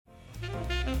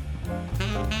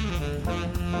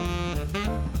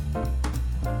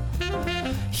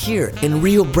Here in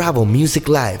Rio Bravo Music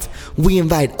Live, we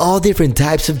invite all different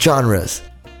types of genres.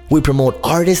 We promote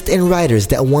artists and writers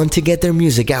that want to get their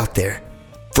music out there.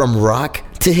 From rock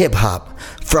to hip-hop,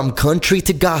 from country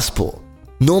to gospel.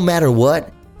 No matter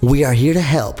what, we are here to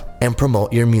help and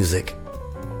promote your music.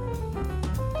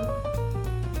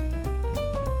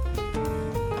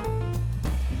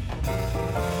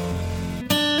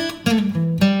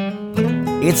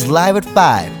 It's live at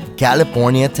 5,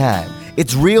 California time.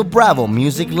 It's Rio Bravo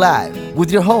Music Live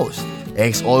with your host,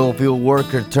 ex-oil field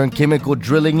worker turned chemical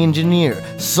drilling engineer,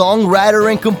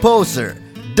 songwriter and composer,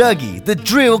 Dougie the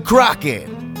Drill Crockett.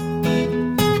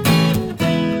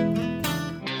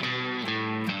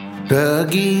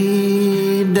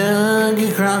 Dougie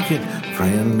Crockett,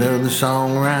 friend of the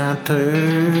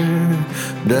songwriter.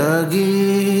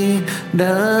 Dougie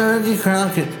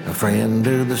Crockett, a friend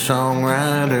of the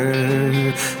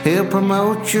songwriter. He'll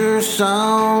promote your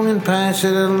song and pass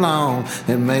it along,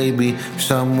 and maybe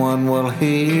someone will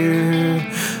hear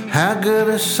how good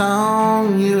a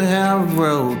song you have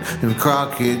wrote, and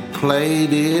Crockett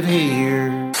played it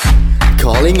here.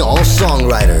 Calling all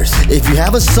songwriters. If you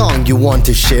have a song you want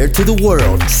to share to the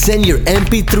world, send your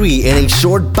MP3 and a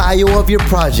short bio of your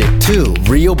project to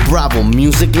Rio Bravo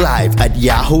Music Live at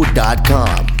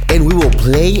yahoo.com. And we will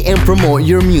play and promote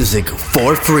your music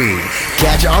for free.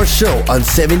 Catch our show on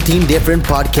 17 different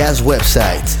podcast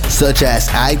websites, such as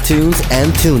iTunes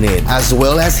and TuneIn, as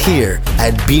well as here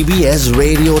at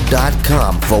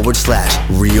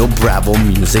bbsradio.com/Rio Bravo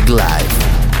Music Live.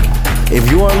 If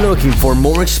you are looking for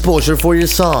more exposure for your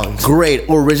song, great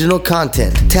original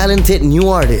content, talented new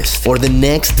artists, or the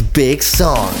next big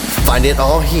song, find it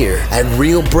all here at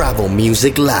Rio Bravo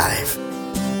Music Live.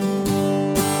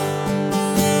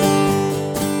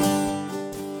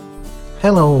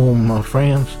 Hello, my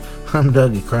friends. I'm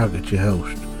Dougie Crockett, your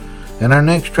host. And our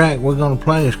next track we're going to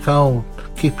play is called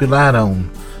Keep Your Light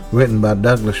On, written by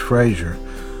Douglas Frazier.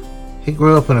 He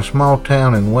grew up in a small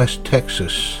town in West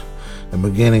Texas and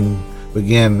began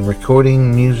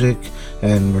recording music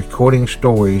and recording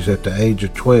stories at the age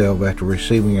of 12 after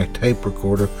receiving a tape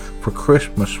recorder for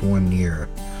Christmas one year.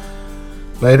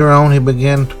 Later on, he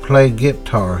began to play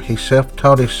guitar. He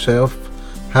self-taught himself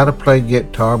how to play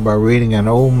guitar by reading an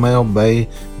old Mel Bay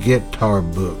guitar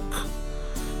book.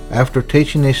 After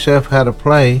teaching himself how to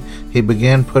play, he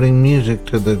began putting music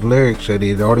to the lyrics that he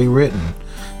had already written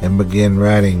and began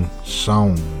writing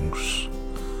songs.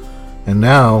 And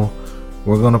now,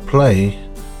 we're going to play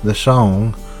the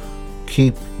song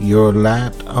Keep Your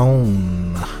Light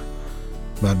On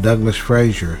by Douglas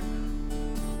Frazier.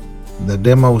 The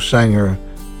demo singer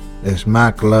is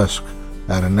Mike Lusk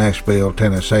out of Nashville,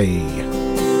 Tennessee.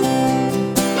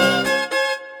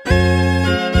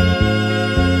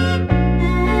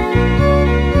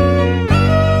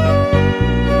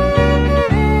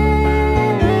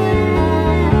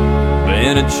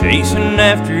 Been a-chasing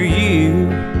after you,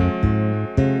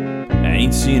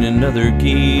 ain't seen another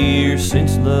gear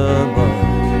since the bug.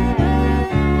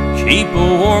 Keep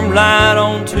a warm light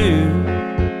on too,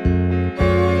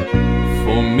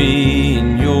 for me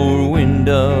in your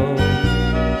window.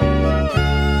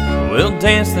 We'll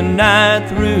dance the night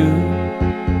through,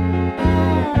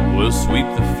 we'll sweep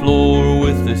the floor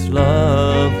with this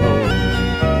love hole.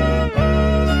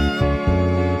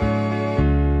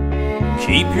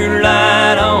 Keep your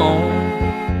light on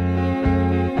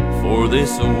for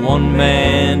this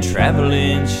one-man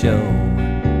traveling show,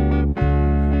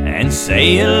 and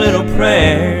say a little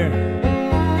prayer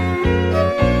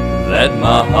that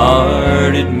my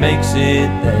heart, it makes it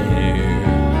there.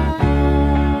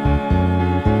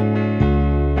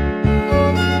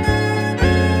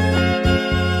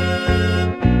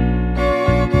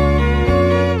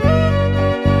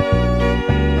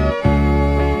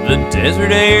 The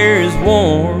desert air is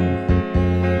warm,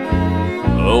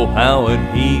 oh, how it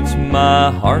heats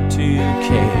my heart to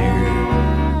care.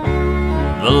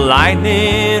 The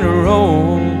lightning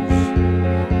rolls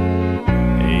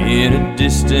in a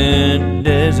distant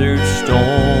desert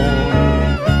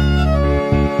storm.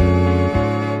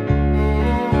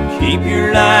 Keep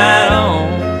your light on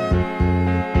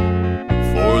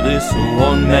for this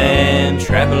one-man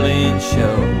traveling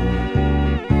show,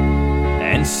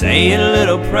 and say a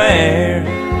little prayer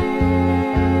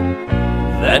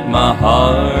that my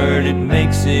heart, it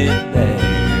makes it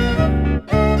there.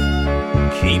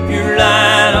 Keep your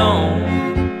light on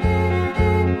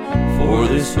for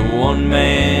this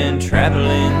one-man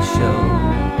traveling show,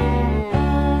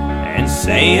 and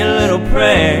say a little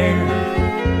prayer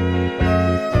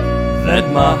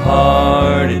that my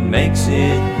heart, it makes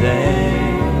it there.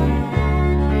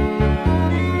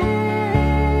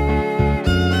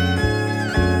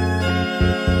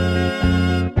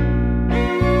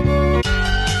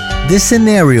 This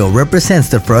scenario represents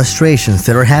the frustrations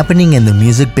that are happening in the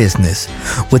music business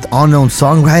with unknown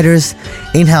songwriters,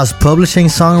 in-house publishing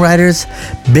songwriters,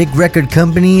 big record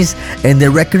companies, and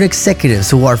the record executives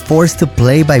who are forced to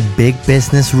play by big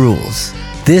business rules.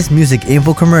 This music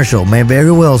info commercial may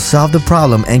very well solve the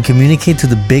problem and communicate to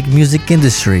the big music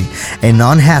industry a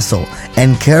non-hassle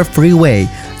and carefree way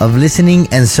of listening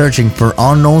and searching for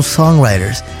unknown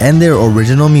songwriters and their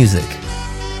original music.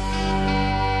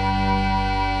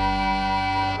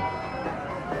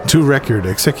 Two record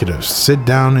executives sit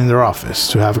down in their office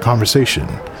to have a conversation.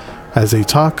 As they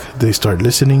talk, they start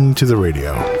listening to the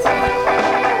radio.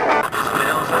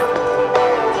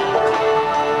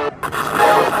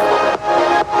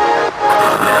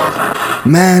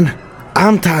 Man,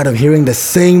 I'm tired of hearing the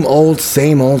same old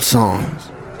songs.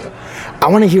 I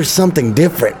want to hear something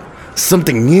different,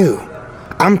 something new.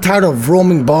 I'm tired of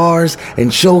roaming bars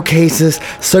and showcases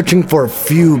searching for a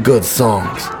few good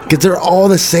songs, because they're all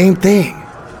the same thing.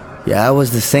 Yeah, I was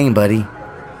the same, buddy.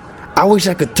 I wish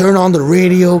I could turn on the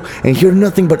radio and hear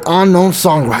nothing but unknown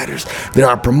songwriters that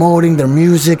are promoting their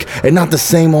music and not the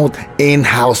same old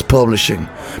in-house publishing,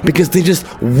 because they just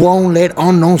won't let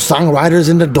unknown songwriters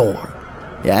in the door.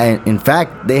 Yeah, in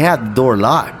fact, they have the door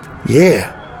locked.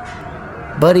 Yeah.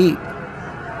 Buddy,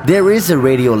 there is a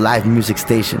radio live music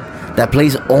station that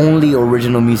plays only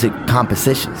original music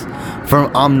compositions,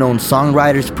 from unknown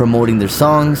songwriters promoting their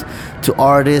songs to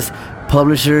artists,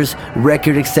 publishers,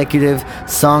 record executives,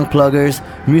 song pluggers,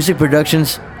 music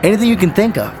productions, anything you can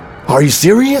think of. Are you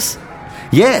serious?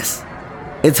 Yes.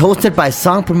 It's hosted by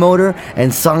song promoter and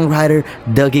songwriter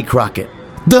Dougie Crockett.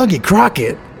 Dougie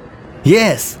Crockett?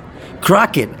 Yes.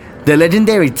 Crockett, the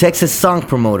legendary Texas song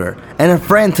promoter and a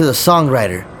friend to the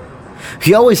songwriter.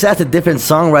 He always has a different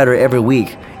songwriter every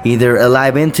week, either a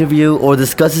live interview or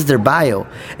discusses their bio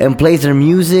and plays their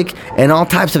music and all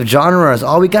types of genres.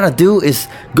 All we gotta do is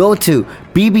go to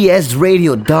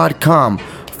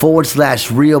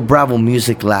bbsradio.com/Rio Bravo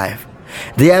Music Live.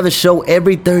 They have a show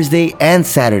every Thursday and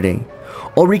Saturday.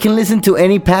 Or we can listen to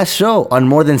any past show on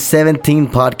more than 17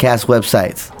 podcast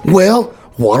websites. Well,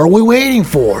 what are we waiting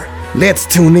for? Let's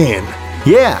tune in.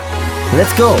 Yeah,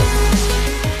 let's go.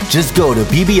 Just go to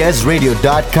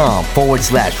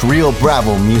bbsradio.com/Rio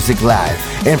Bravo Music Live.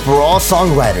 And for all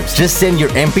songwriters, just send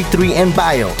your MP3 and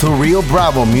bio to Rio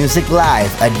Bravo Music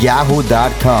Live at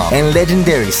yahoo.com. And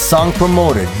legendary song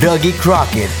promoter Dougie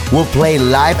Crockett will play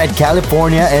live at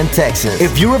California and Texas.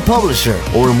 If you're a publisher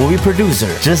or a movie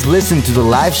producer, just listen to the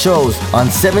live shows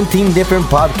on 17 different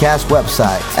podcast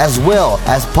websites, as well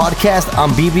as podcast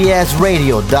on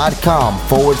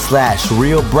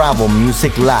bbsradio.com/Rio Bravo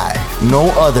Music Live. No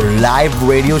other live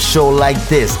radio show like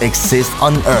this exists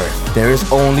on Earth. There is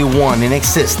only one in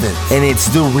existence, and it's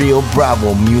the Rio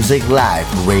Bravo Music Live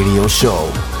radio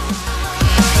show.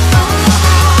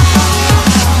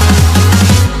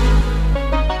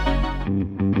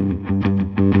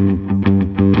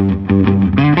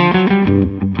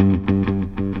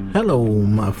 Hello,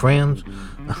 my friends.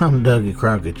 I'm Dougie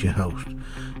Crockett, your host,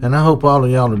 and I hope all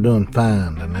of y'all are doing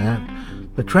fine tonight.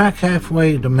 The track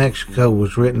Halfway to Mexico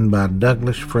was written by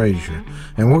Douglas Frazier,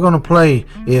 and we're going to play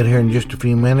it here in just a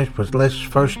few minutes, but let's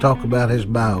first talk about his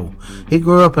bio. He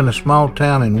grew up in a small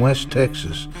town in West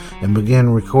Texas and began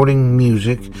recording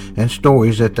music and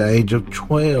stories at the age of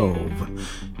 12.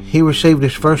 He received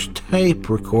his first tape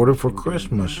recorder for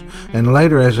Christmas, and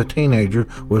later as a teenager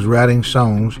was writing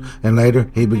songs, and later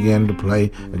he began to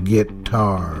play a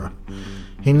guitar.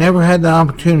 He never had the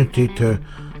opportunity to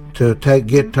take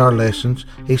guitar lessons.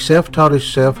 He self-taught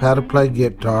himself how to play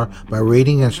guitar by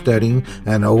reading and studying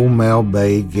an old Mel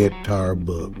Bay guitar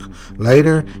book.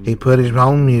 Later, he put his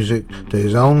own music to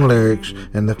his own lyrics,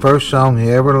 and the first song he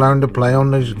ever learned to play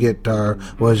on his guitar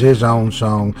was his own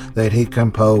song that he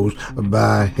composed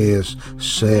by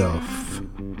himself.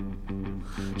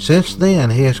 Since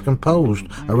then, he has composed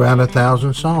around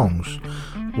 1,000 songs.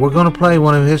 We're going to play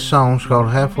one of his songs called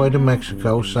Halfway to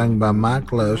Mexico, sung by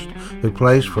Mike Lust, who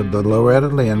plays for the Loretta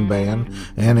Lynn Band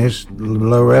and is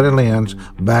Loretta Lynn's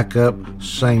backup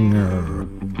singer.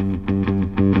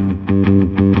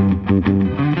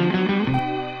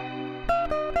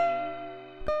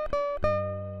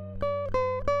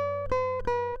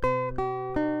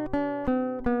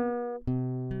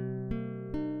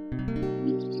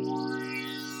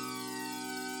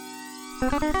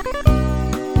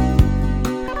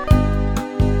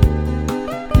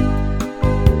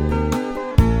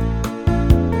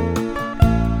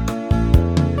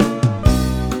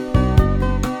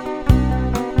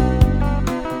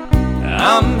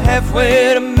 I'm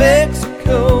halfway to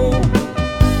Mexico.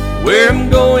 Where I'm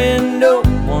going, no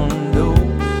one knows.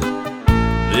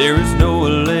 There is no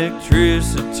electricity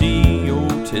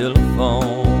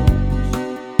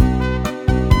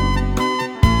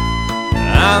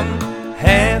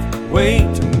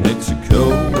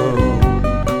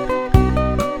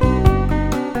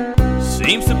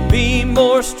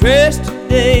stress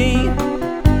today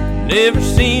never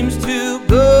seems to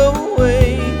go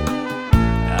away.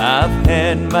 I've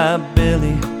had my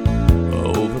belly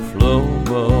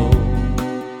overflow.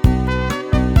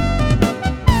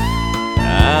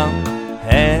 I'm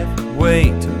halfway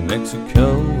to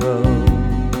Mexico.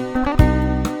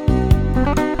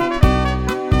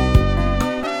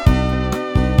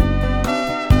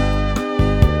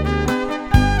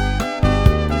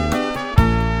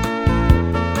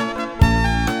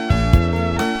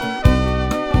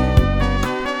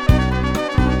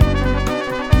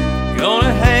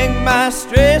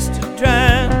 Stress to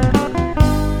dry,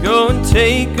 go and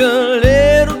take a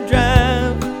little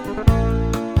drive.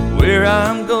 Where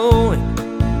I'm going,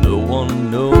 no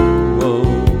one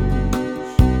knows.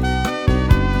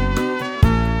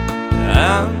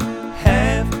 I'm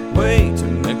halfway to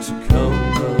Mexico.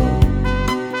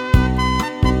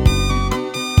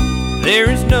 There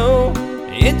is no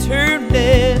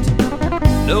internet,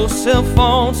 no cell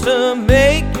phones to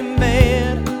make you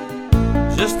mad,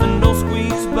 just a no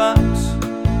squeeze box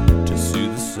to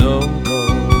soothe the soul.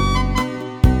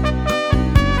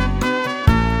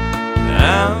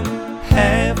 I'm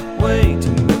halfway to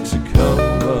Mexico.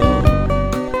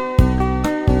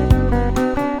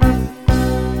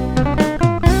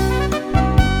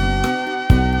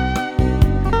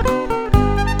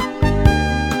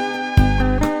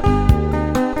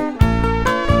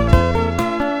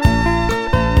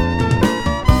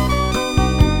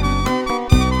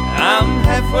 I'm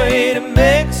halfway to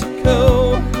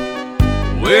Mexico.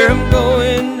 Where I'm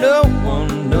going, no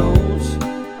one knows.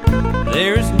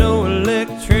 There's no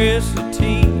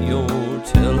electricity or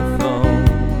telephone.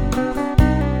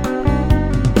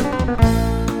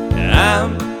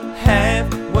 I'm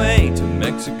halfway to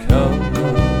Mexico.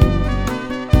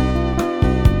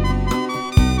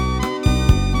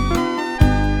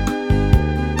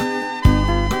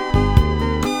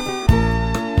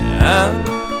 I'm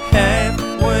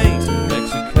halfway to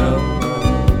Mexico.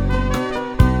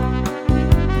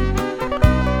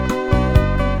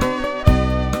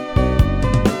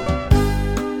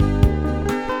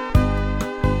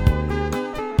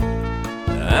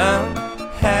 I'm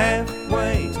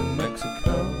halfway to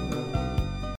Mexico.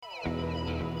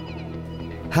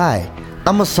 Hi,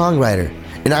 I'm a songwriter,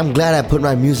 and I'm glad I put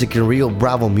my music in Rio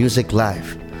Bravo Music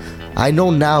Live. I know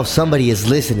now somebody is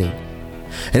listening,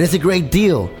 and it's a great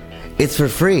deal. It's for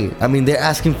free. I mean, they're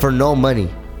asking for no money.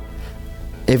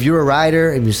 If you're a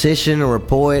writer, a musician, or a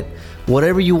poet,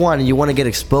 whatever you want, and you want to get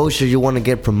exposure, you want to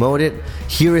get promoted,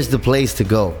 here is the place to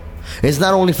go. It's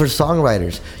not only for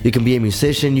songwriters. You can be a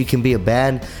musician, you can be a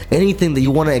band, anything that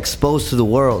you want to expose to the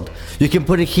world. You can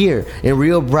put it here in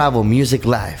Rio Bravo Music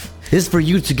Live. It's for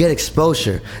you to get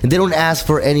exposure, and they don't ask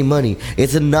for any money.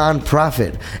 It's a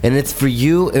non-profit, and it's for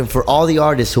you and for all the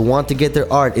artists who want to get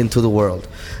their art into the world.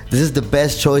 This is the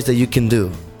best choice that you can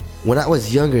do. When I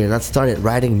was younger and I started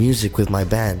writing music with my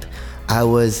band, I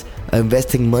was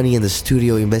investing money in the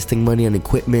studio, investing money on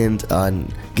equipment,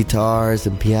 on guitars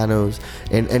and pianos,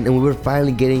 and we were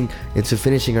finally getting into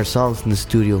finishing our songs in the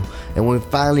studio. And when we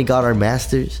finally got our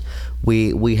masters,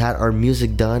 we had our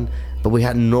music done, but we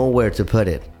had nowhere to put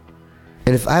it.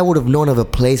 And if I would have known of a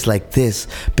place like this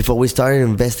before we started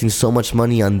investing so much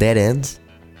money on dead ends,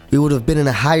 we would have been in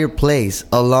a higher place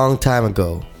a long time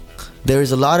ago. There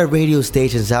is a lot of radio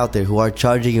stations out there who are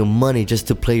charging you money just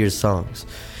to play your songs,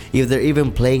 if they're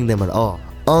even playing them at all.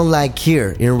 Unlike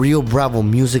here in Rio Bravo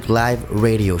Music Live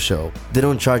radio show, they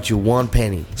don't charge you 1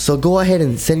 penny. So go ahead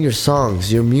and send your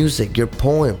songs, your music, your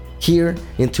poem here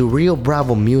into Rio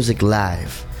Bravo Music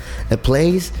Live, a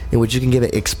place in which you can give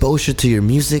exposure to your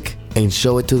music and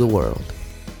show it to the world.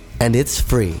 And it's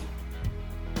free.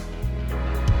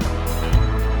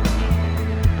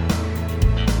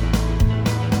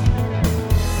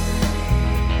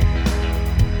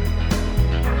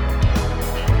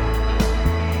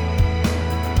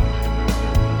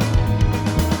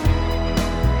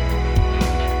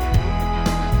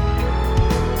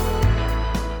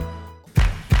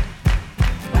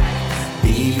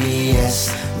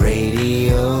 BBS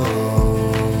Radio.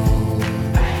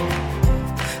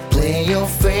 Play your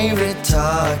favorite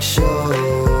talk shows.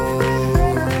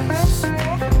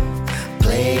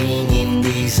 Playing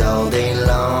indies all day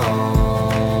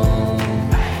long.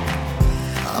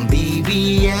 On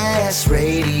BBS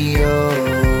Radio.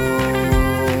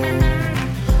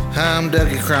 Hi, I'm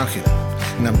Dougie Crockett,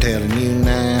 and I'm telling you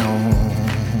now.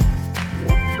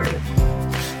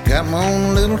 Got my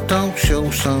own little talk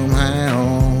show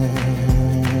somehow.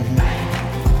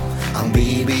 On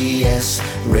BBS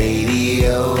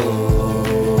Radio.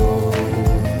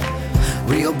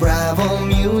 Rio Bravo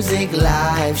Music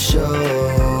Live Show.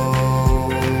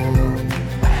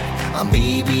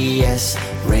 BBS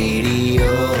Radio.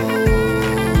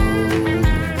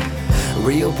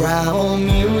 Rio Bravo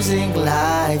Music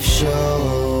Live Show.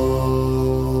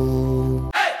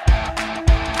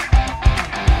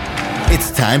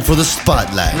 It's time for the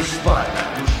Spotlight.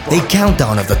 A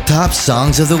countdown of the top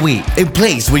songs of the week. A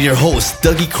place where your host,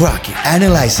 Dougie Crockett,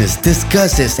 analyzes,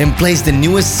 discusses, and plays the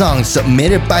newest songs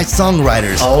submitted by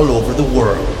songwriters all over the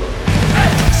world.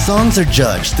 Songs are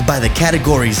judged by the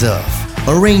categories of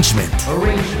arrangement,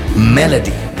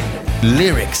 melody,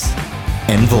 lyrics,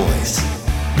 and voice.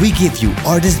 We give you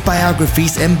artist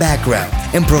biographies and background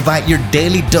and provide your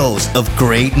daily dose of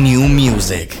great new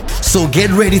music. So get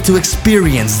ready to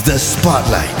experience the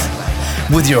Spotlight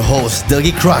with your host,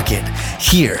 Dougie Crockett,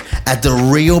 here at the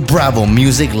Rio Bravo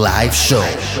Music Live Show.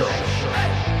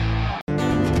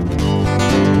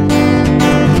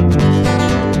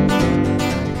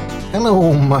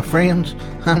 Hello, my friends.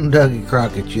 I'm Dougie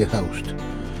Crockett, your host.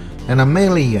 And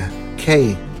Amelia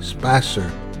K.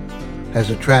 Spicer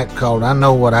has a track called I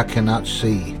Know What I Cannot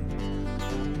See.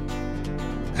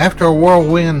 After a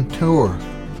whirlwind tour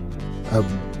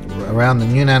around the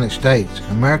United States,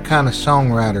 Americana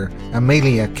songwriter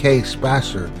Amelia K.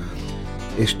 Spicer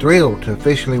is thrilled to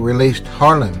officially release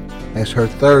Harlan as her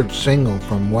third single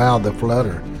from Wow the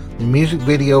Flutter. The music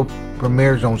video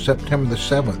premieres on September the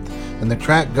 7th, and the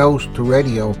track goes to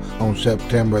radio on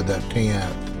September the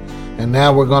 10th. And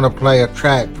now we're going to play a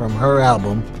track from her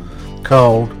album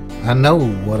called I Know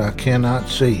What I Cannot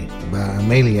See by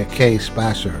Amelia K.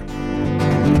 Spicer.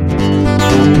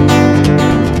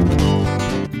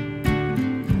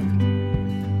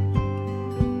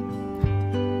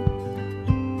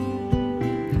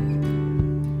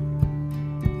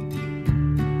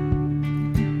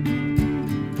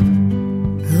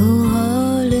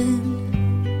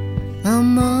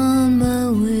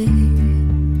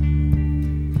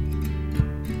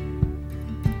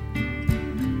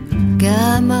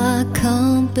 Got my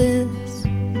compass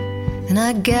and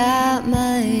I got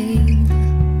my aim.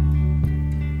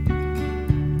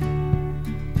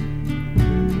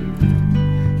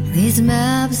 These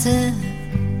maps have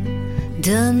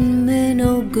done me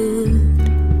no good.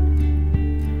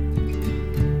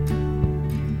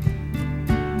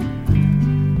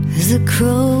 As a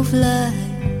crow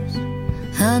flies,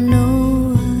 I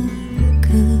know I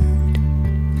could.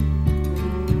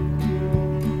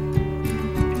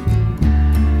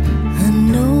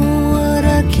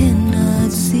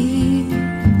 Cannot see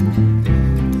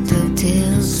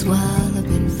dovetails while I've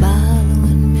been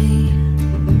following me.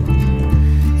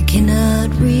 I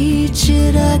cannot reach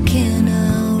it, I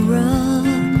cannot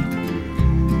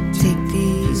run. Take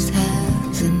these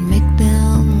halves and make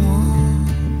them one.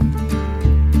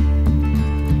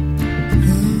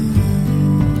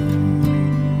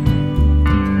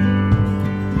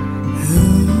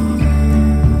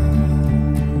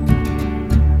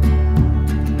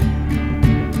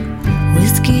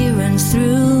 Whiskey runs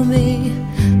through me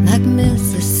like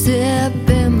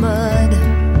Mississippi mud.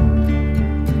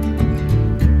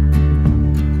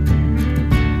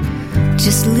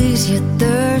 Just leaves you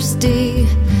thirsty,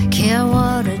 can't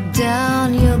water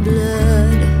down your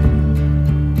blood.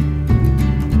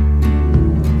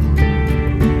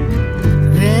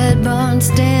 Red barn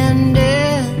standing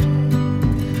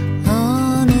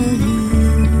on a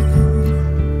hill.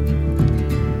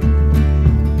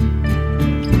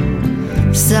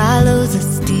 Silos a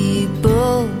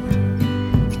steeple,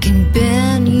 it can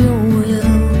bend your will.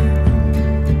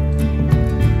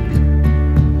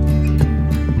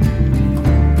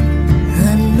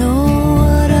 I know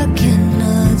what I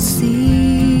cannot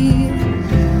see.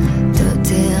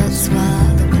 Dovetails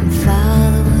while they've been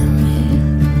following me.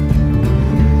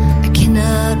 I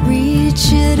cannot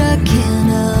reach it, I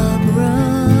cannot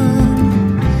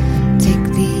run. Take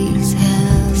these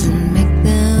halves and make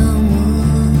them one.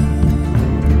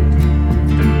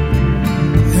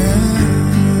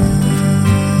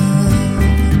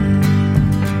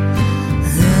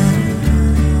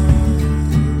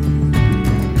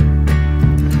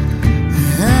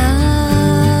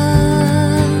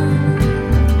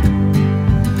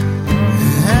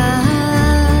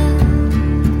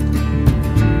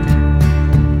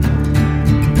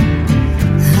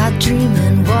 I dream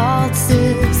in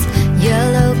waltzes,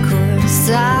 yellow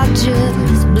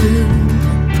corsages, blue.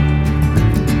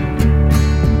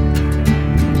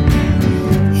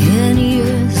 And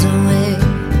years away,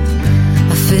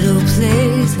 a fiddle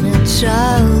plays in a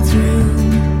child's room.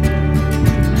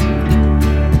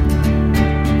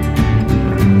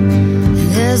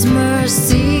 There's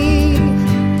mercy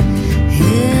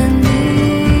in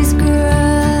these grounds.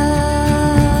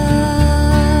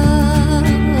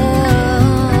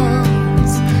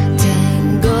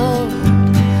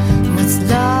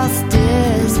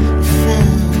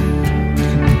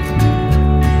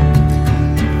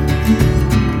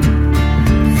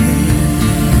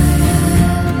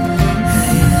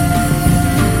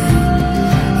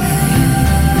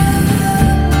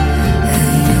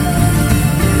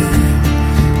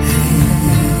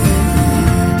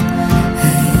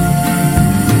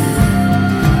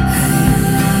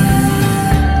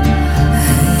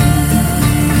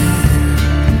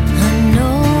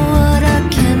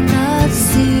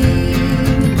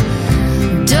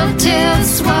 Don't tell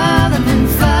us why they've been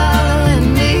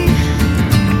following me.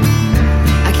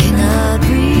 I cannot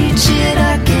reach it,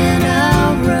 I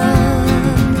cannot run.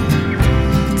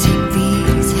 Take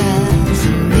these hands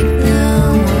and make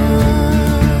them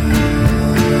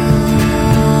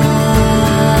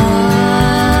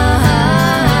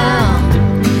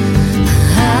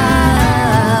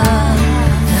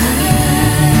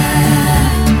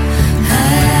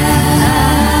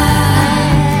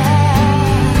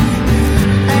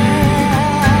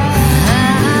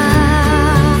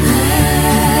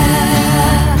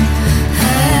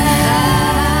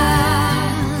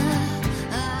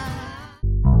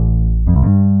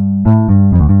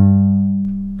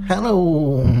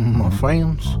Hello, my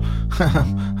friends.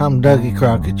 I'm Dougie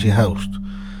Crockett, your host.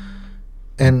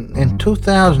 And in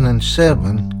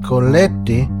 2007, Colette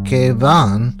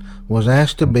Kevan was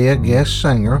asked to be a guest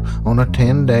singer on a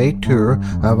 10-day tour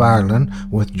of Ireland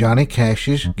with Johnny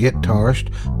Cash's guitarist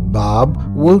Bob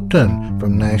Wooten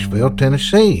from Nashville,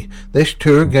 Tennessee. This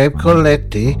tour gave Colette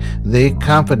the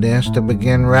confidence to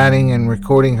begin writing and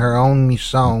recording her own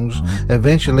songs,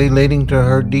 eventually leading to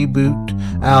her debut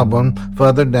album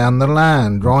Further Down the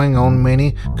Line, drawing on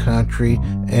many country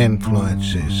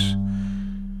influences.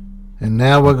 And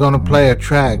now we're going to play a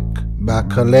track by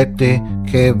Colette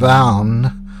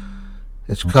Kevan.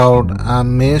 It's called I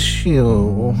Miss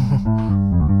You.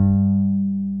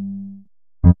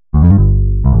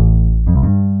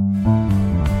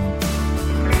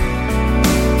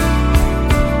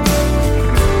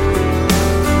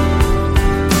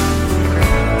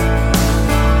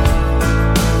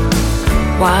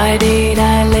 Why did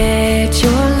I let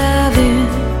your love in?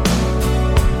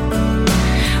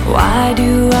 Why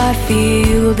do I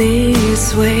feel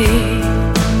this way?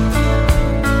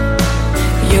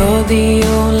 You're the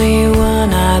only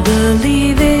one I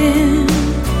believe in.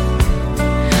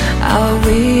 I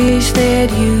wish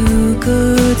that you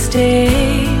could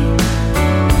stay.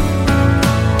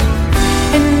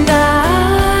 And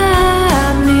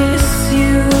I miss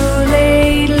you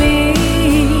lately.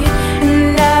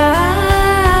 And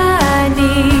I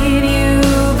need you,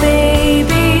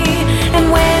 baby.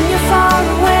 And when you're far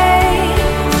away,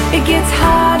 it gets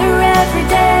harder every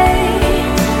day.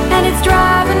 And it's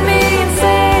driving me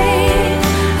insane.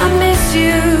 I miss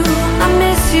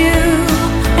you.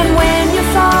 And when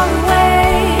you're far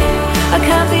away, I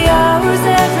count the hours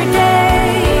every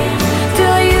day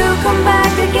till you come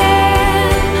back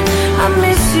again. I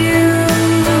miss you.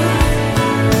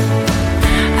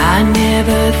 I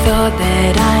never thought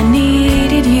that I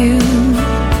needed you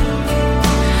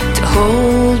to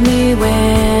hold me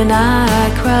when I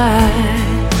cried.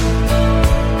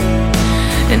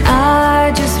 And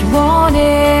I just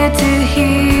wanted to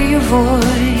hear your voice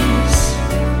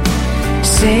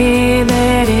say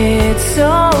that it's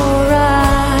alright.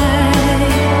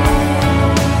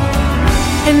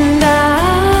 And I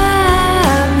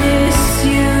miss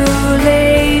you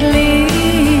lately.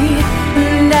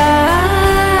 And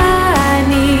I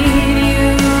need you,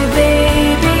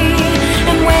 baby.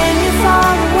 And when you're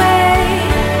far away,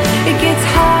 it gets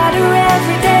harder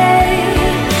every day.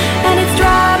 And it's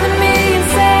driving me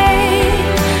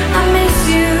insane. I miss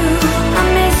you. I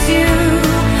miss you.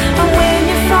 And when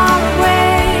you're far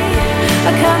away,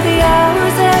 I count the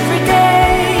hours every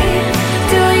day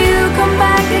till you come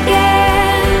back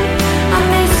again. I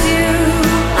miss you.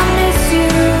 I miss you.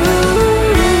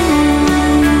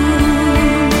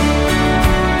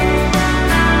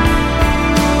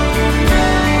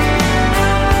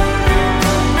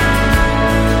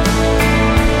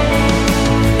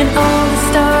 And all the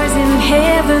stars in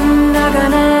heaven are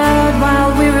gone out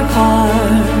while we're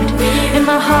apart. And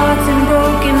my heart's in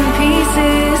broken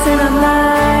pieces and I'm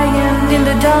lying in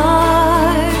the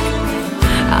dark.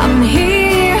 I'm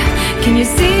here, can you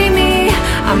see me?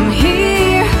 I'm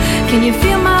here, can you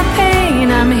feel my pain?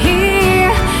 I'm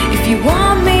here, if you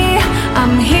want me,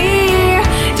 I'm here,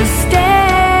 just stay.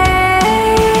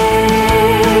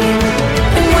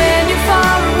 And when you're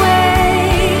far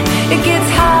away, it gets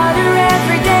harder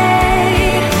every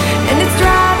day. And it's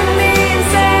driving me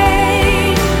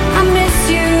insane. I miss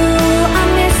you, I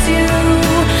miss you.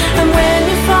 And when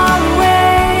you're far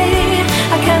away,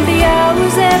 I count the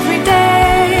hours every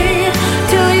day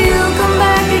till you come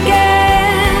back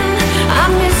again. I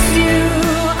miss you,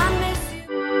 I miss you.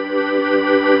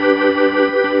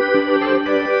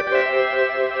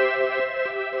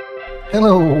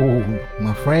 Hello,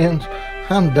 my friends.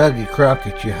 I'm Dougie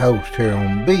Crockett, your host here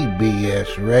on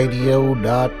BBS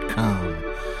Radio.com.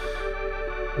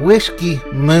 Whiskey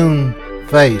Moon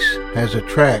Face has a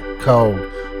track called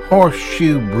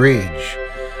Horseshoe Bridge,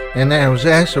 and that was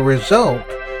as a result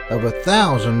of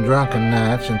 1,000 drunken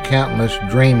nights and countless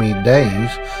dreamy days,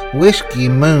 Whiskey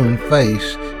Moon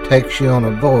Face takes you on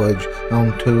a voyage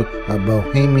onto a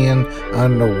bohemian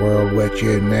underworld which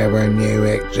you never knew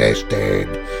existed.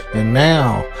 And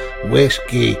now,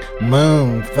 Whiskey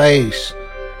Moon Face,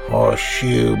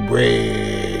 Horseshoe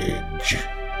Bridge.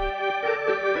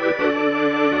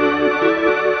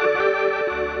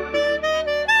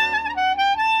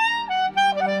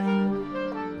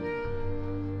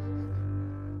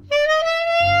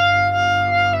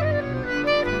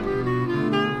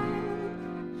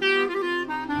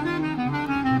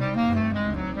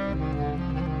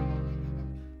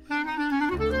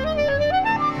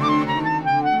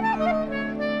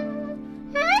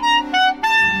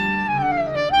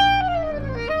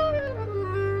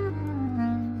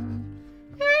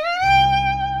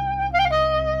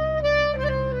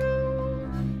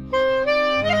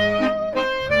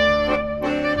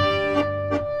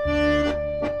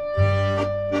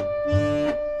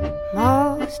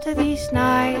 Most of these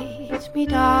nights, me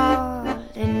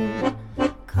darling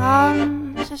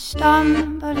comes a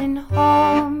stumbling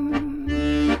home,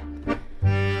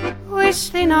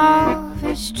 whistling of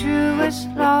his truest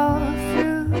love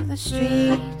through the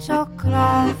streets all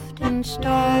clothed in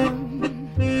stone.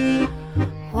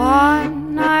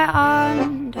 One night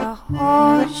under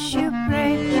Horseshoe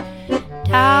Bridge,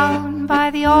 down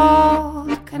by the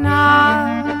old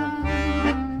canal,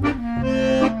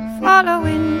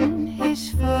 following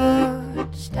his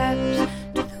footsteps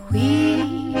to the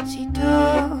weeds he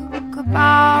took a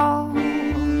bow.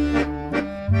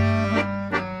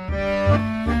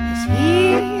 As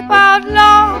he bowed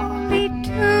lowly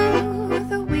to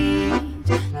the weeds,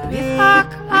 the river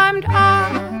climbed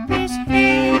up his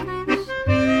hips.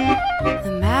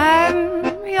 The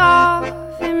memory of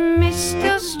him is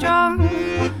still strong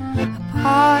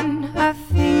upon her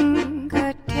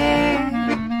fingertips,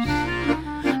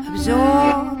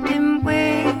 absorbed him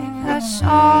with her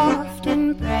soft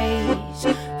embrace,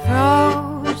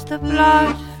 froze the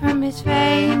blood from his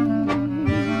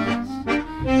veins.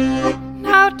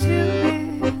 Now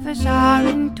two rivers are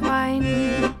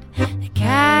entwined, the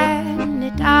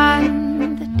Kennet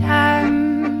and the Thames.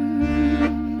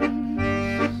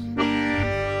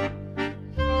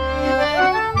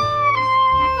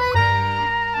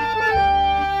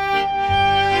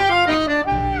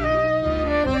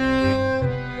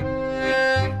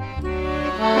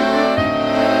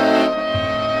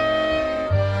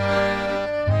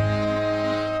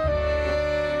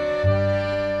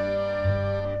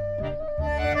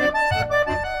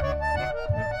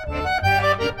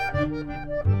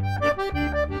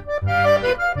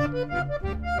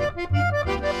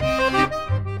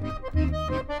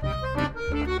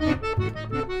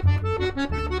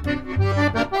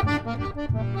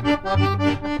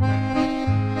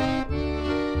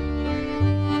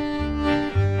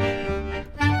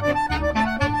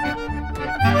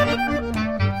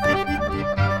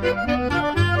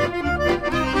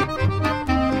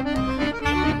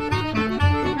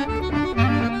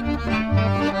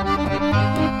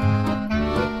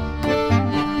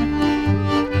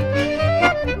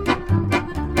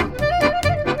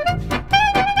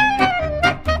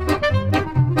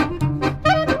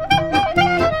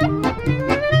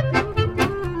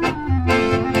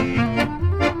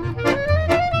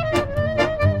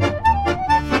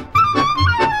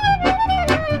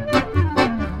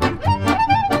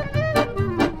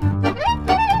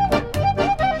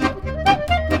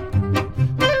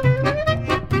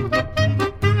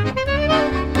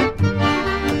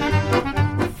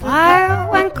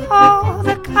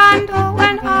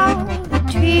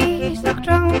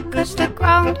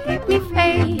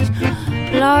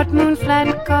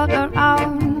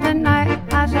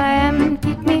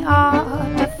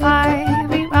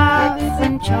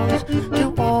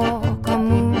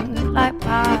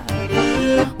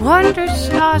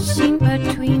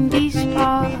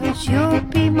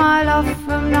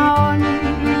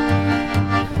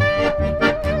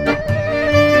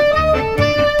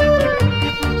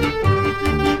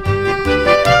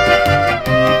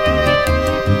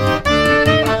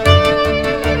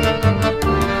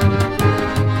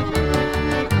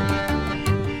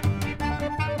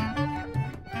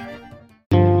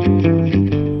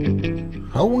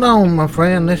 Hold on, my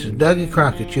friend, this is Dougie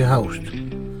Crockett, your host.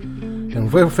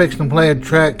 And we're fixing to play a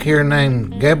track here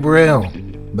named Gabrielle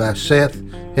by Seth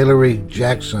Hillary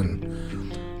Jackson.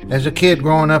 As a kid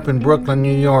growing up in Brooklyn,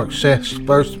 New York, Seth's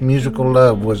first musical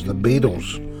love was the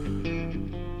Beatles.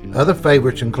 Other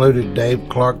favorites included Dave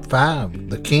Clark 5,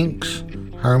 The Kinks,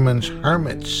 Herman's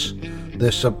Hermits,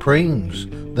 The Supremes,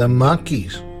 The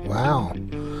Monkees, wow,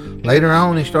 Later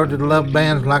on, he started to love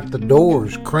bands like The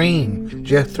Doors, Cream,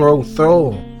 Jethro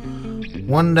Tull.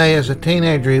 One day as a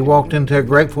teenager, he walked into a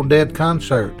Grateful Dead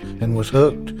concert and was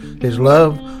hooked. His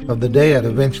love of the Dead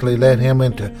eventually led him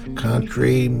into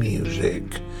country music.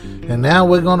 And now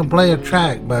we're going to play a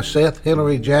track by Seth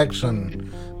Hillary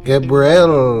Jackson,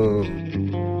 Gabrielle.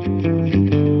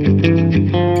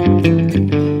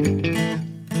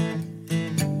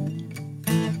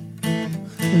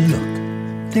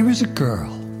 Look, there is a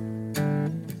girl.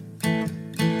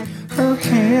 Her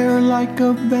hair like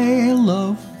a veil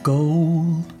of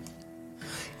gold.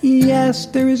 Yes,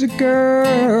 there is a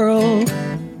girl.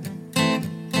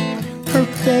 Her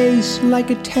face like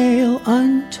a tale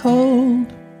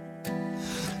untold.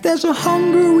 There's a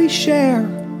hunger we share,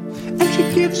 and she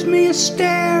gives me a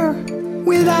stare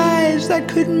with eyes that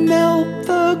could melt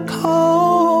the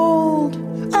cold.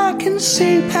 I can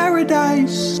see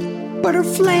paradise, but her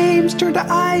flames turn to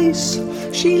ice.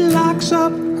 She locks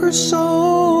up her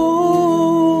soul.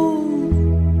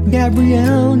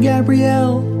 Gabrielle,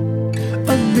 Gabrielle,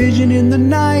 a vision in the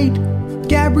night.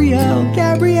 Gabrielle,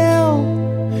 Gabrielle,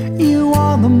 you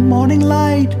are the morning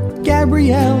light.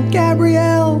 Gabrielle,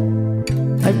 Gabrielle,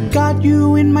 I've got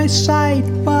you in my sight,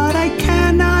 but I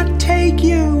cannot take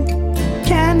you,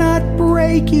 cannot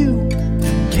break you,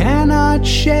 cannot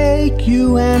shake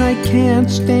you, and I can't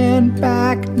stand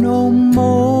back no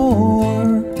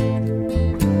more.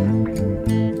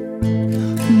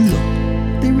 Look,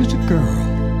 there is a girl.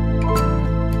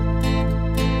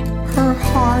 Her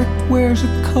heart wears a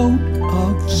coat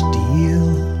of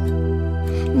steel.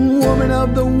 Woman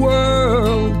of the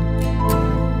world,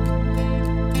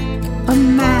 a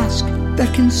mask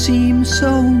that can seem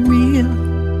so real.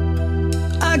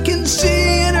 I can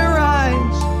see in her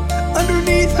eyes,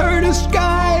 underneath her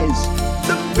disguise,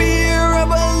 the fear of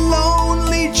a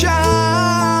lonely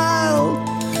child,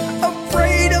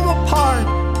 afraid of a part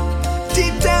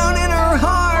deep down in her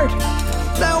heart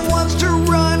that wants to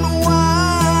run wild.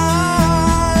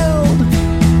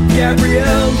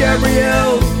 Gabrielle,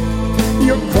 Gabrielle,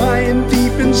 you're crying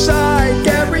deep inside.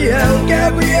 Gabrielle,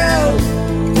 Gabrielle,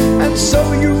 and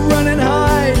so you run and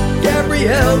hide.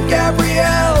 Gabrielle,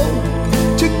 Gabrielle,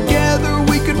 together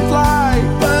we could fly,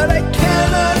 but I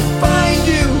cannot find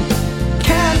you,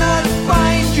 cannot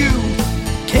find you,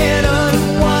 can't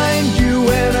unwind you,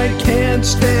 and I can't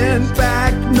stand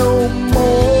back no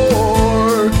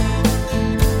more.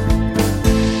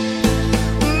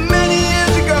 Many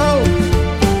years ago,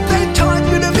 they taught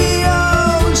you to be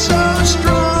oh so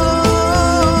strong.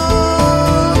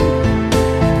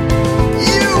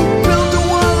 You built a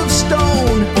wall of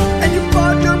stone, and you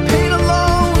fought your pain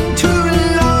alone too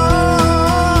long.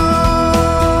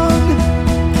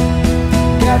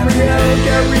 Gabrielle,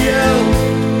 Gabrielle,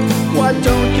 why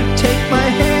don't you take my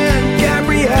hand?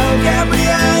 Gabrielle,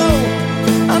 Gabrielle,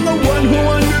 I'm the one who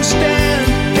understands.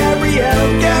 Gabrielle,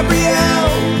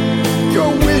 Gabrielle,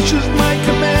 your wish is my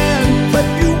command, but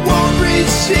you won't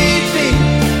receive me,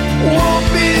 won't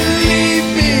believe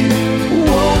me,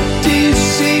 won't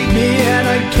deceive me, and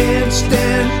I can't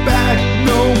stand back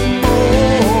no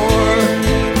more.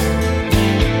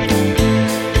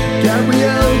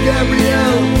 Gabrielle,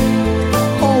 Gabrielle,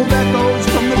 old echoes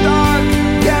from the dark.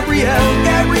 Gabrielle,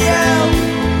 Gabrielle,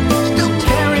 still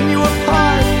tearing you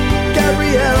apart.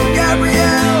 Gabrielle,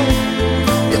 Gabrielle,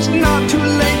 it's not too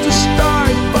late to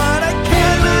start, but I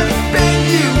cannot bend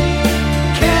you,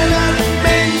 cannot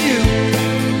bend you,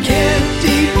 can't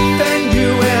defend you,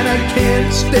 and I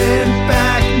can't stand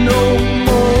back no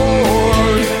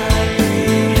more.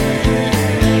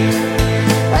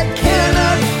 I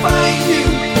cannot find you,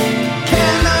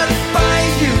 cannot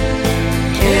find you,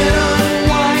 can't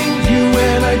unwind you,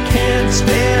 and I can't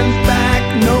stand back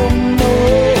no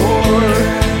more.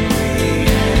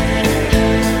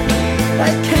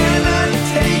 I cannot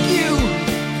take you,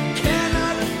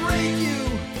 cannot break you,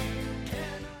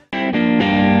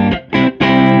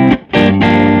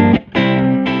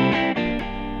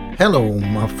 Hello,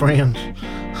 my friends.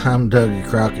 I'm Dougie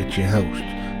Crockett, your host.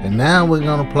 And now we're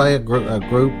going to play a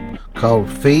group called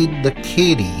Feed the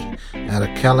Kitty out of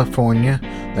California.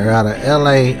 They're out of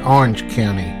L.A., Orange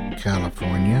County,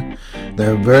 California.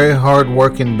 They're a very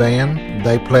hard-working band.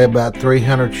 They play about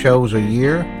 300 shows a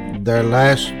year. Their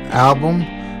last album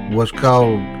was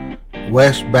called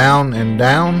Westbound and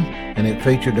Down, and it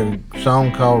featured a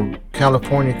song called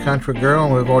California Country Girl,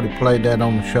 and we've already played that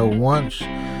on the show once.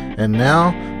 And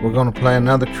now we're going to play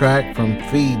another track from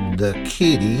Feed the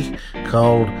Kitty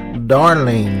called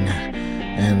Darling.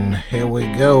 And here we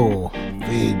go.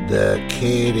 Feed the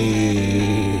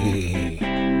Kitty.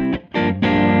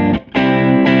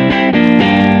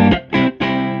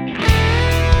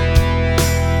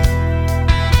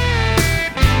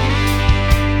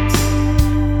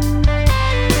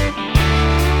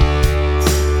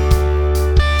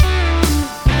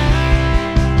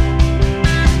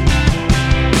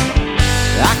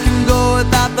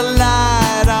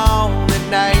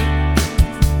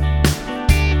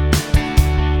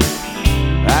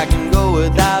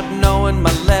 knowing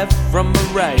my left from my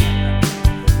right.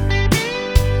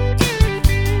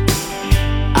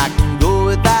 I can go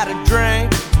without a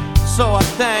drink, so I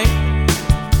think.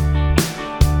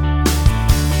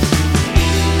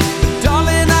 But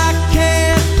darling, I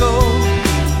can't go.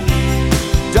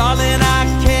 Darling, I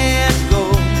can't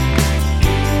go.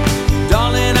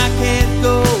 Darling, I can't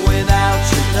go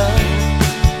without your love.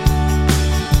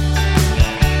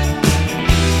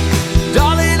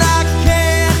 Darling, I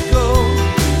can't go.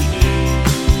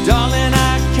 Darling,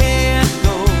 I can't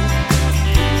go.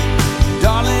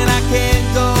 Darling, I can't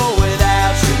go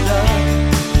without your love.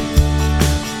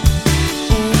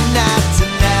 Ooh, not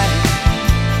tonight.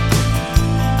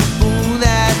 Ooh,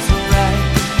 that's right.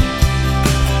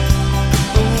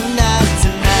 Ooh, not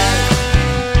tonight.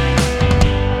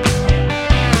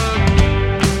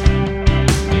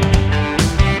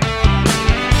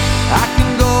 I can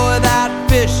go without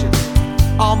fishing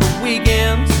on the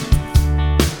weekends.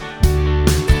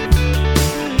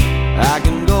 I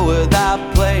can go without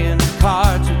playing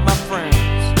cards with my friends.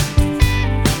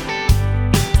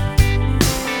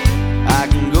 I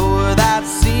can go without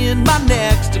seeing my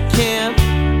next of kin.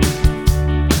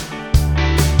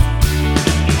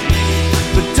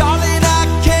 But darling, I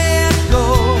can't go.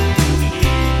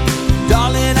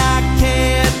 Darling, I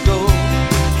can't go.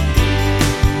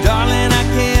 Darling, I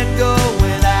can't go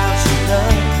without your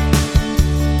love.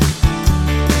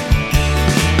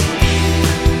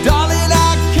 Darling,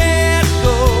 I can't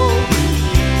go.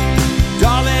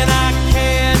 Darling, I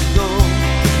can't go.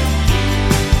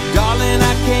 Darling,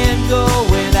 I can't go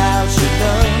without your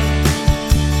love.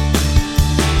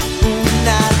 Ooh,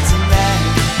 not tonight.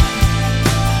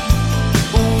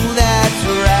 Ooh, that's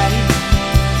right.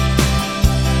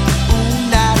 Ooh,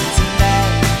 not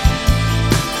tonight.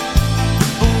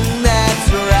 Ooh, that's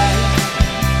right.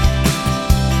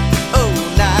 Oh,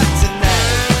 not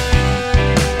tonight.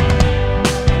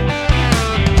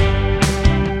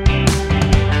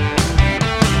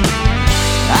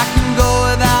 I can go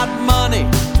without money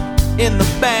in the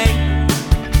bank.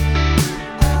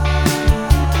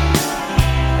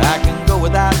 I can go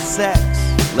without sex,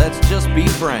 let's just be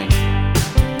frank.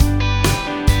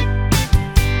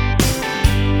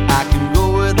 I can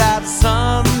go without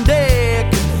Sunday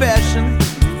confession,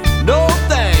 no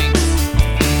thanks.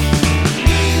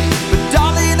 But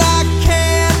darling, I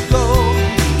can't go.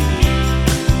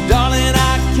 Darling,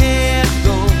 I can't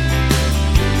go.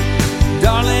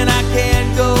 Darling, I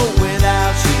can't go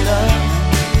without your love.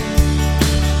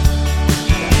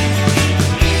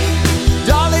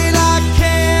 Darling, I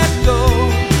can't go.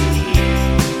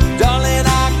 Darling,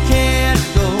 I can't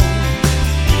go.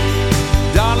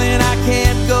 Darling, I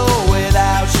can't go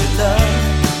without your love.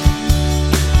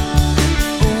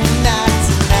 Ooh, not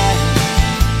tonight.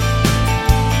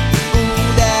 Ooh,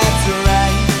 that's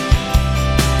right.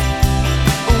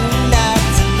 Ooh, not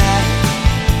tonight.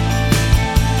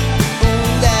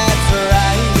 Ooh, that's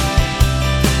right.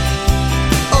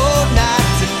 Oh, not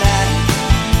tonight.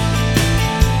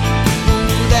 Ooh,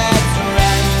 that's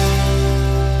right.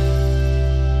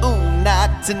 Ooh, not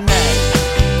tonight.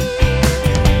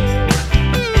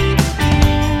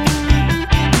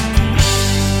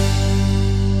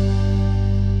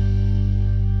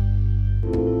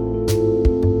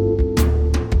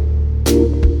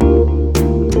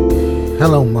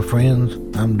 Hello, my friends.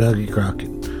 I'm Dougie Crockett.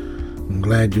 I'm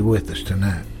glad you're with us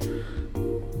tonight.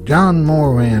 John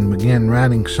Moran began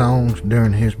writing songs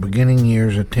during his beginning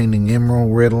years attending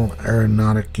Embry-Riddle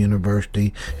Aeronautic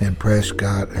University in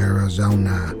Prescott,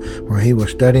 Arizona, where he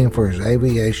was studying for his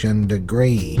aviation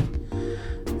degree.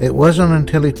 It wasn't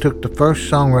until he took the first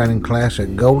songwriting class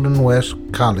at Golden West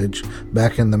College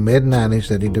back in the mid-90s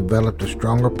that he developed a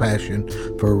stronger passion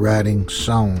for writing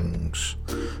songs.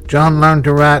 John learned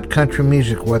to write country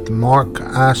music with Mark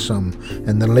Isom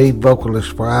and the lead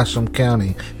vocalist for Isom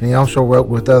County, and he also wrote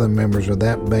with other members of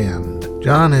that band.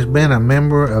 John has been a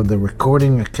member of the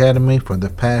Recording Academy for the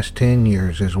past 10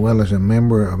 years, as well as a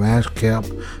member of ASCAP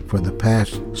for the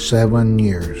past 7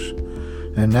 years.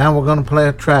 And now we're going to play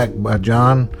a track by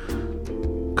John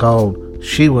called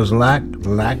She Was Like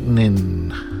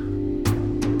Lightning.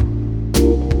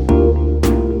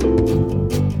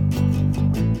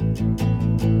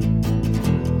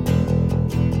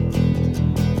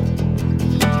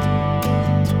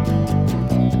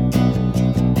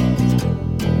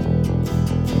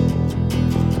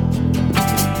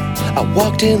 I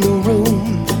walked in the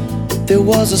room, there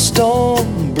was a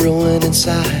storm brewing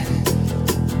inside.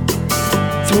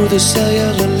 Through the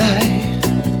cellular light,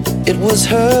 it was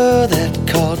her that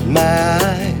caught my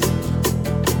eye.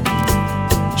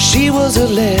 She was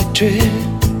electric,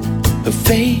 her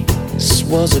face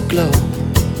was aglow.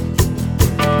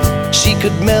 She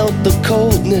could melt the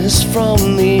coldness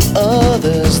from the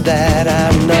others that I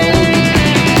know.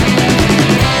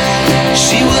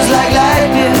 She was like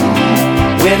lightning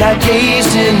when I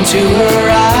gazed into her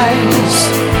eyes.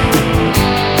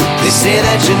 They say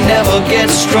that you never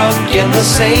get struck in the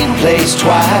same place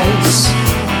twice.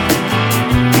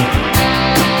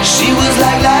 She was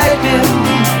like lightning,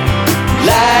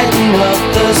 lighting up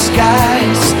the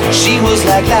skies. She was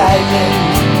like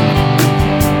lightning.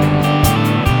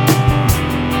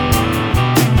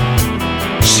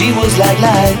 She was like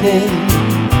lightning.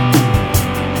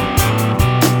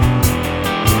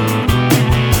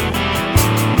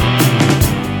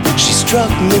 She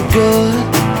struck me good,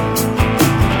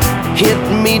 hit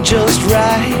me just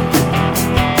right.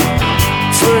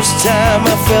 First time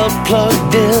I felt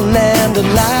plugged in and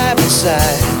alive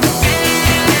inside.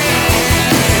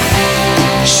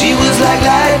 She was like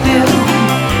lightning,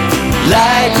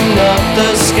 lighting up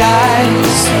the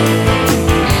skies.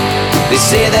 They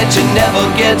say that you never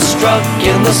get struck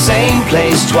in the same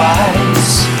place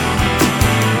twice.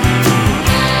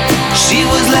 She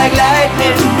was like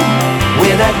lightning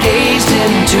when I gazed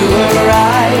into her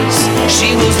eyes.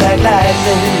 She was like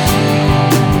lightning.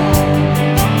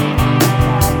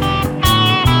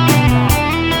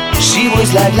 She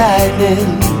was like lightning.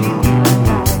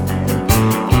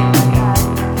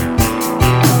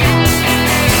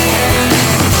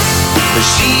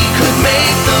 She could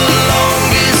make the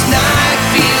longest night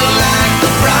feel like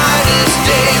the brightest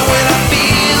day. When I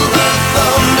feel the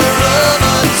thunder of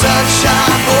a touch, I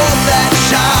hope that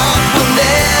shock will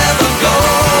never go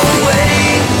away.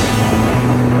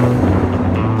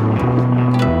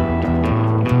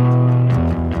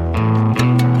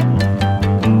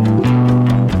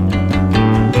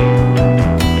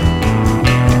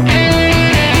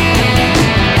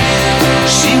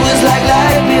 She was like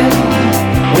lightning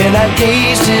when I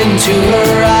gazed into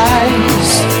her eyes.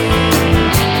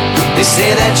 They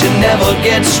say that you never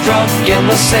get struck in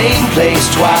the same place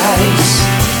twice.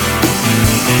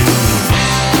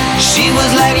 She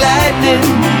was like lightning,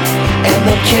 and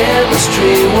the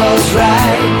chemistry was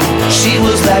right. She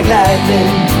was like lightning.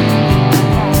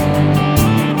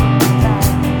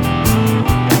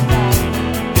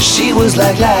 She was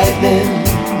like lightning.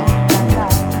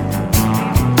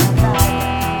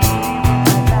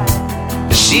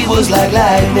 She was like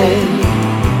lightning.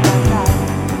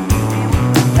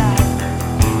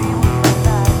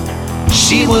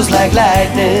 She was like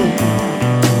lightning.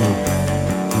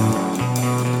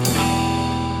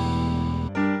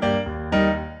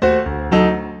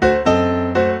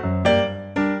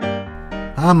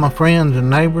 Hi, my friends and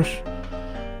neighbors.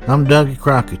 I'm Dougie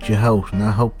Crockett, your host, and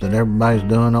I hope that everybody's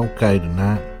doing okay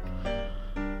tonight.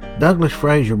 Douglas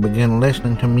Frazier began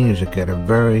listening to music at a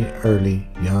very early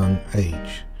young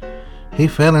age. He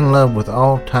fell in love with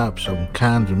all types and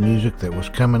kinds of music that was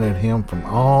coming at him from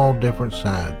all different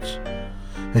sides,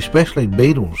 especially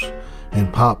Beatles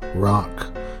and pop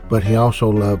rock, but he also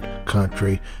loved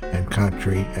country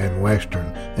and western,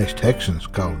 as Texans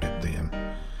called it then.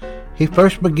 He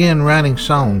first began writing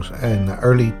songs in the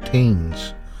early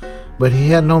teens, but he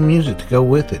had no music to go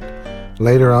with it.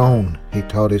 Later on, he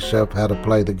taught himself how to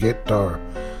play the guitar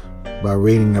by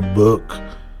reading a book,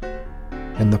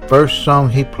 and the first song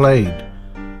he played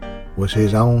was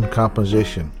his own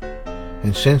composition.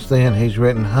 And since then, he's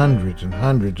written hundreds and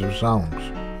hundreds of songs.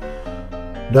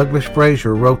 Douglas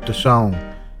Frazier wrote the song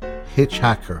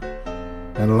Hitchhiker,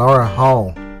 and Laura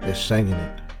Hall is singing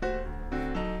it.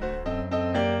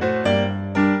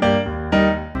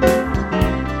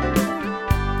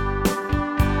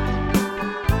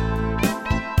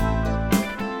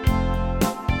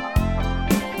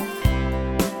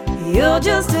 You're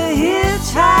just a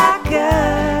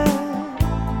hitchhiker,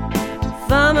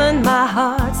 thumbing my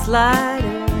heart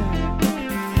slider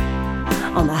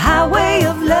on the highway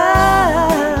of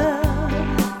love.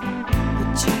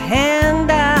 Put your hand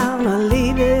down or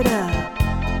leave it up.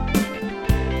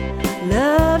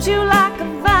 Loves you like a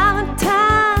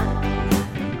valentine.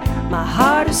 My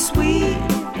heart is sweet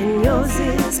and yours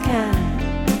is kind.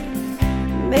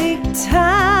 Make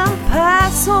time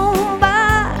pass on by,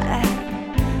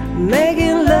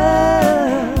 making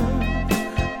love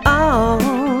all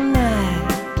night.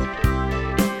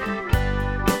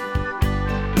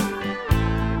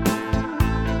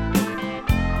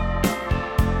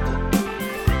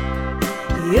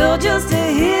 You're just a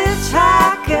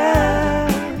hitchhiker,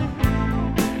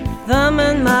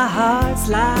 thumbing my heart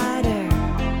slider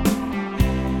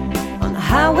on the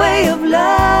highway of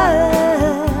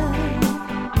love.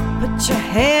 Put your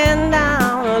hand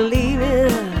down or leave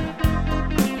it up.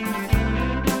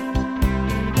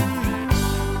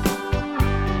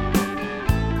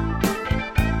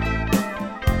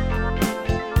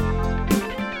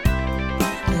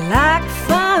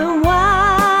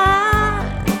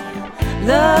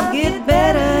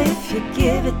 if you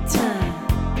give it time.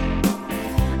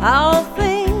 All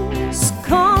things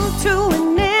come to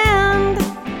an end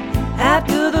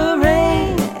after the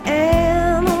rain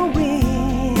and the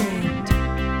wind.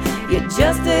 You're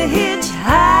just a hitchhiker,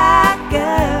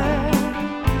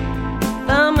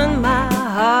 thumbing my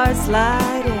heart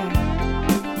slider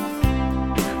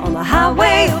on the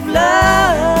highway of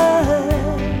love.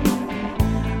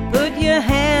 Put your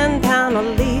hand down or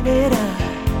leave it up.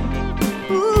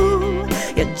 Ooh,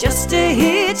 you're just a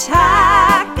hitchhiker,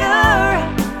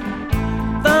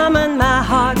 thumbing my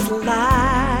heart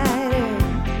slider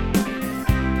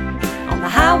on the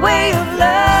highway of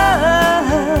love.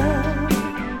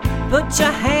 Put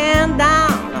your hand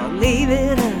down or leave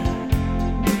it up.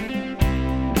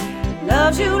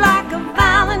 Loves you like a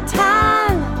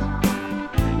valentine.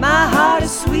 My heart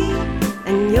is sweet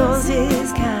and yours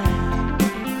is kind.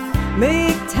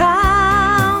 Make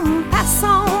time pass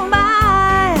on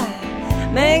by,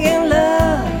 making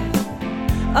love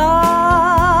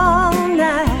all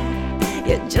night.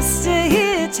 You're just a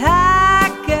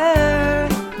hitchhiker.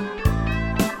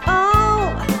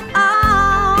 Oh,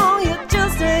 oh, you're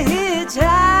just a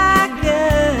hitchhiker.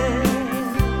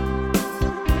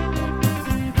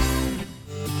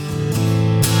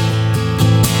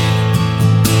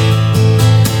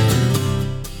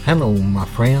 Hello, my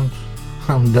friends.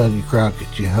 I'm Dougie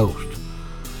Crockett, your host.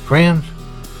 Friends,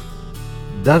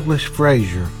 Douglas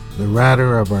Frazier, the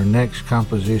writer of our next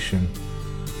composition,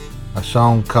 a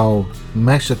song called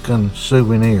Mexican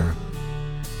Souvenir.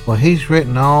 Well, he's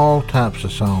written all types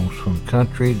of songs, from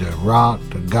country to rock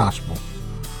to gospel.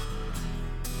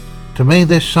 To me,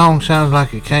 this song sounds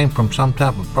like it came from some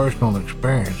type of personal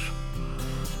experience.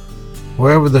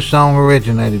 Wherever the song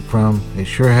originated from, it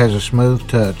sure has a smooth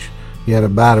touch, yet a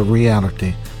bite of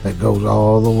reality that goes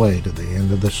all the way to the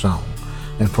end of the song.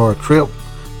 And for a trip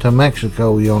to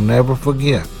Mexico you'll never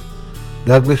forget,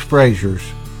 Douglas Frazier's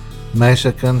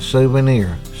Mexican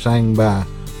Souvenir, sang by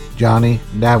Johnny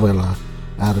Davila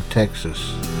out of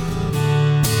Texas.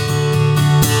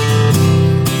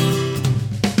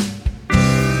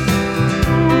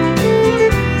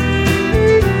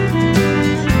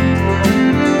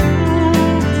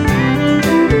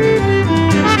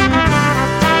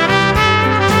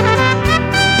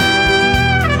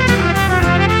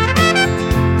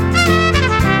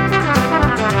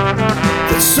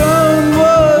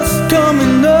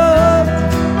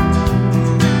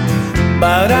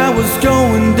 But I was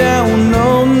going down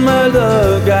on my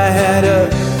luck. I had a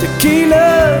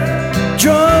tequila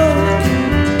drunk.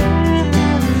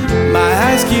 My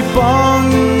eyes keep on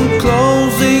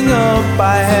closing up.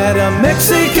 I had a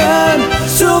Mexican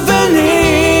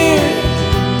souvenir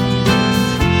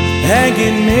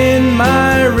hanging in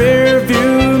my rear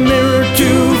view mirror.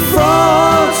 2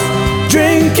 frogs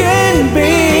drinking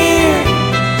beer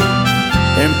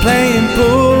and playing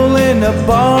pool in a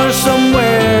bar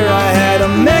somewhere. I had a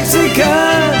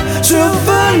Mexican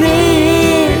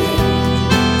souvenir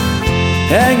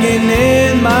hanging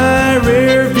in my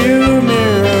rear view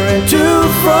mirror, and 2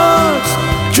 frogs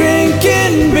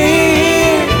drinking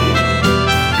beer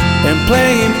and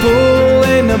playing pool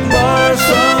in a bar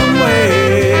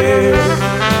somewhere.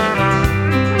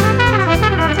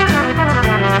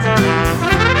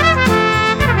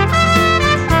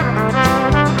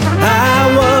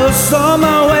 On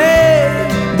my way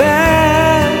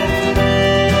back,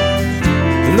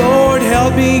 Lord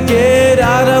help me get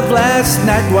out of last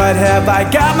night. What have I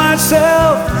got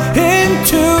myself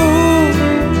into?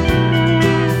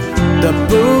 The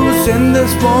booze and the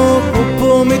smoke will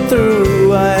pull me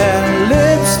through. I had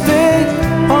lipstick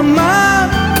on my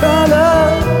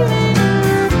collar,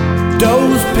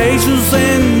 those pesos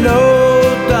and no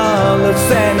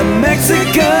dollars, and a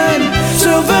Mexican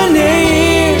souvenir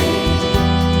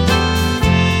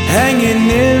hanging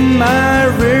in my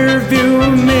rear view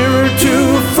mirror.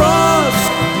 2 frogs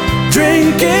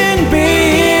drinking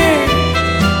beer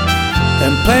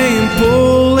and playing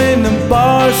pool in a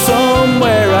bar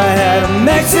somewhere. I had a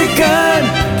Mexican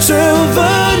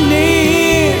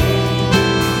souvenir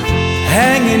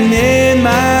hanging in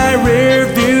my rear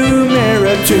view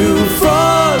mirror. 2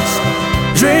 frogs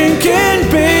drinking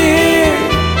beer,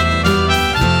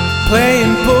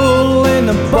 playing pool in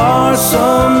a bar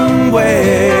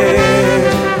somewhere.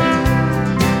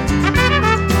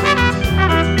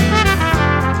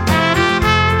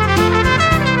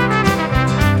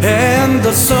 And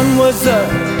the sun was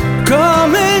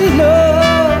coming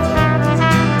up,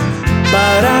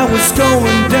 but I was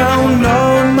going down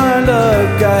on my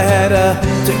luck. I had a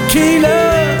tequila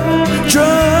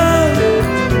drunk.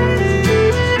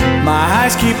 My eyes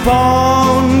eyes keep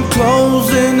on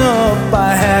closing up.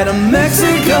 I had a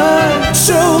Mexican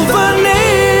souvenir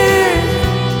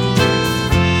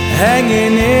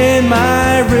hanging in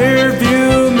my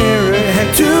rearview mirror.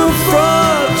 Had two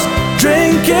frogs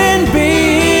drinking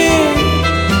beer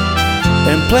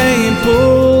and playing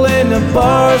pool in a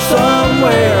bar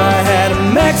somewhere. I had a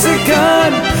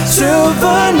Mexican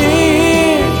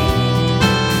souvenir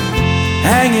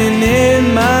hanging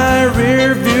in my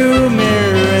rearview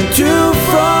mirror, and two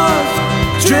frogs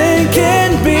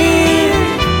drinking beer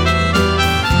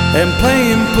and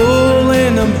playing pool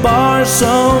in a bar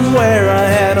somewhere. I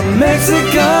had a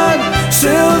Mexican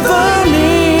souvenir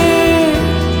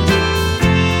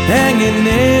hanging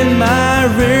in my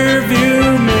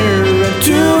rearview mirror, and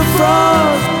two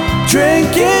frogs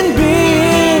drinking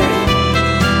beer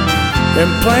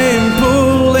and playing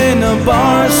pool in a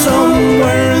bar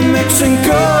somewhere in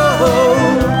Mexico.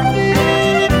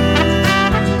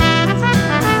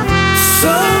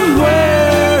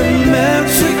 Somewhere in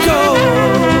Mexico.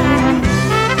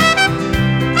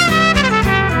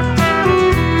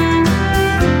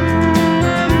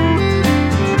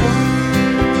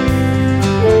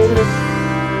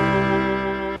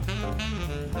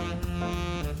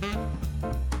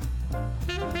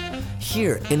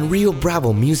 Here in Rio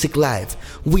Bravo Music Live,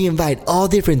 we invite all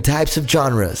different types of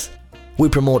genres. We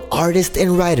promote artists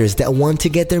and writers that want to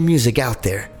get their music out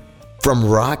there. From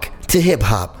rock to hip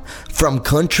hop, from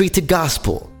country to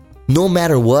gospel. No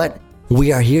matter what,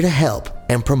 we are here to help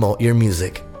and promote your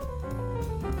music.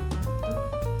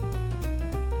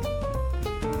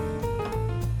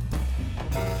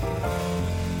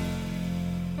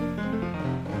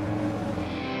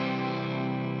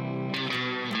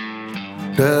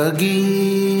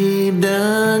 Dougie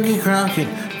Crockett,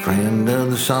 friend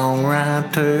of the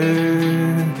songwriter.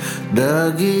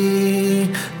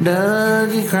 Dougie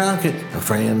Crockett, a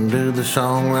friend of the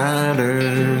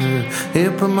songwriter.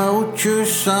 He'll promote your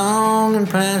song and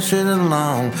pass it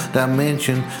along.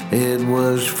 Dimension, it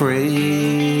was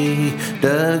free.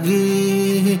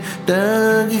 Dougie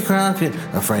Crockett,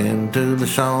 a friend to the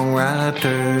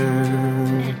songwriter.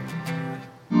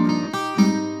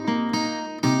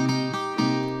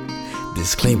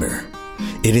 Disclaimer: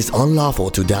 it is unlawful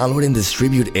to download and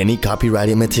distribute any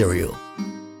copyrighted material.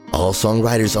 All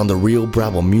songwriters on the Rio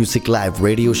Bravo Music Live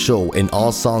radio show and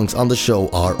all songs on the show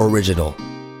are original.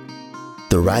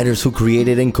 The writers who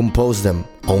created and composed them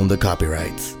own the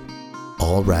copyrights.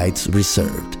 All rights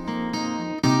reserved.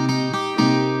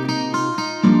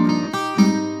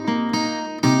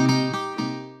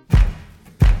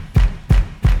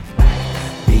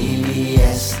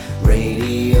 BBS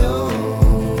Radio.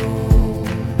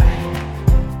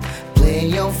 Play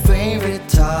your favorite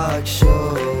talk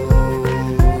shows.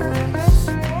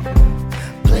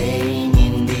 Playing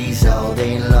indies all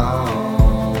day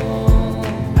long.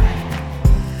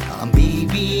 On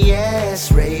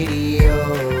BBS Radio.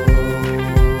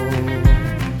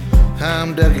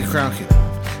 I'm Dougie Crockett,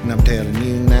 and I'm telling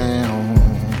you now.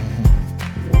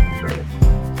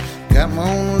 Got my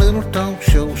own little talk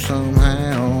show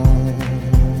somehow.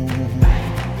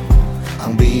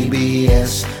 On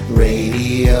BBS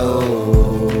Radio.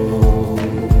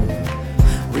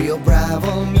 Rio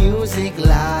Bravo Music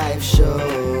Live Show.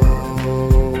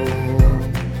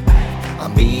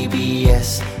 On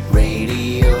BBS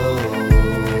Radio.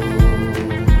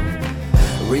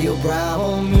 Rio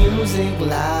Bravo Music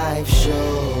Live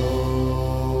Show.